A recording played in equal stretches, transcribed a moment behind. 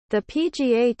The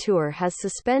PGA Tour has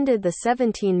suspended the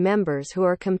 17 members who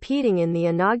are competing in the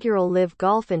inaugural LIV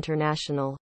Golf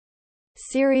International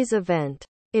Series event.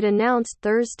 It announced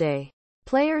Thursday.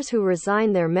 Players who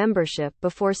resign their membership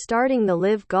before starting the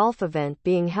LIV Golf event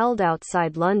being held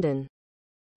outside London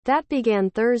that began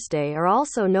Thursday are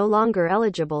also no longer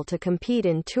eligible to compete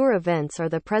in tour events or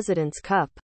the President's Cup.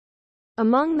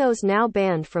 Among those now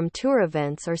banned from tour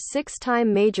events are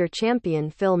six-time major champion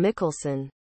Phil Mickelson,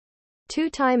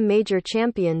 two-time major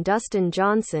champion Dustin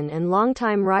Johnson and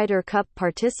longtime Ryder Cup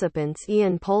participants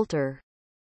Ian Poulter,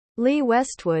 Lee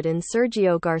Westwood and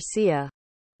Sergio Garcia.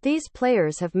 These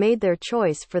players have made their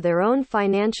choice for their own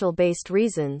financial-based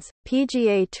reasons,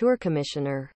 PGA Tour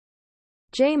Commissioner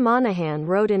Jay Monahan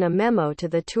wrote in a memo to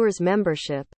the Tour's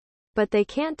membership. But they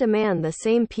can't demand the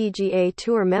same PGA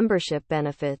Tour membership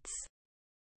benefits,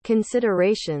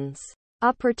 considerations,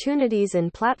 opportunities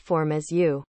and platform as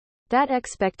you. That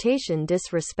expectation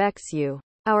disrespects you,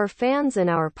 our fans and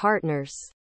our partners.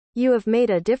 You have made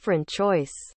a different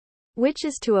choice, which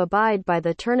is to abide by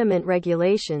the tournament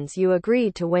regulations you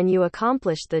agreed to when you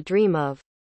accomplished the dream of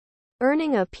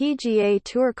earning a PGA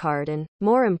Tour card and,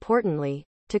 more importantly,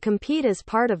 to compete as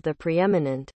part of the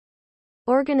preeminent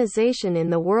organization in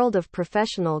the world of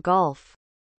professional golf.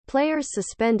 Players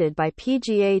suspended by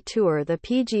PGA Tour. The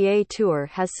PGA Tour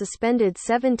has suspended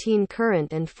 17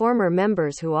 current and former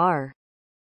members who are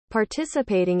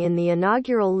participating in the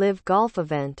inaugural LIV Golf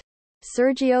event.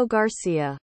 Sergio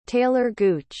Garcia, Taylor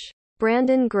Gooch,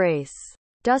 Brandon Grace,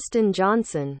 Dustin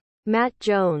Johnson, Matt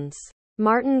Jones,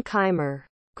 Martin Keimer,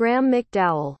 Graham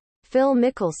McDowell, Phil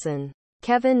Mickelson,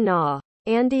 Kevin Na,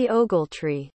 Andy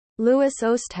Ogletree, Louis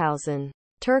Oosthuizen,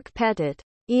 Turk Pettit,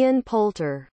 Ian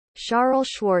Poulter, Charles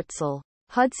Schwartzel,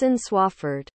 Hudson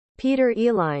Swafford, Peter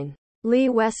Uihlein, Lee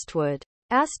Westwood.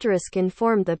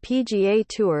 Informed the PGA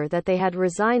Tour that they had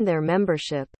resigned their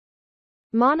membership.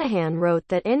 Monahan wrote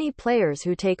that any players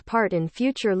who take part in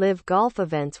future LIV Golf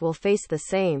events will face the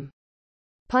same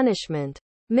punishment.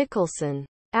 Mickelson,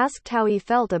 asked how he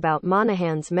felt about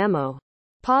Monahan's memo,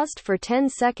 paused for 10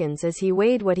 seconds as he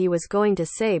weighed what he was going to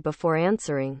say before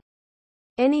answering.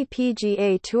 Any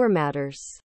PGA Tour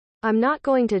matters. I'm not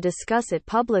going to discuss it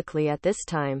publicly at this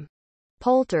time.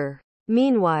 Poulter,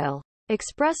 meanwhile,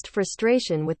 expressed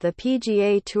frustration with the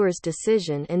PGA Tour's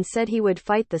decision and said he would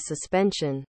fight the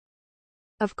suspension.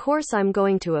 Of course I'm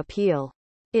going to appeal.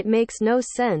 It makes no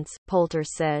sense, Poulter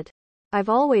said. I've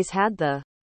always had the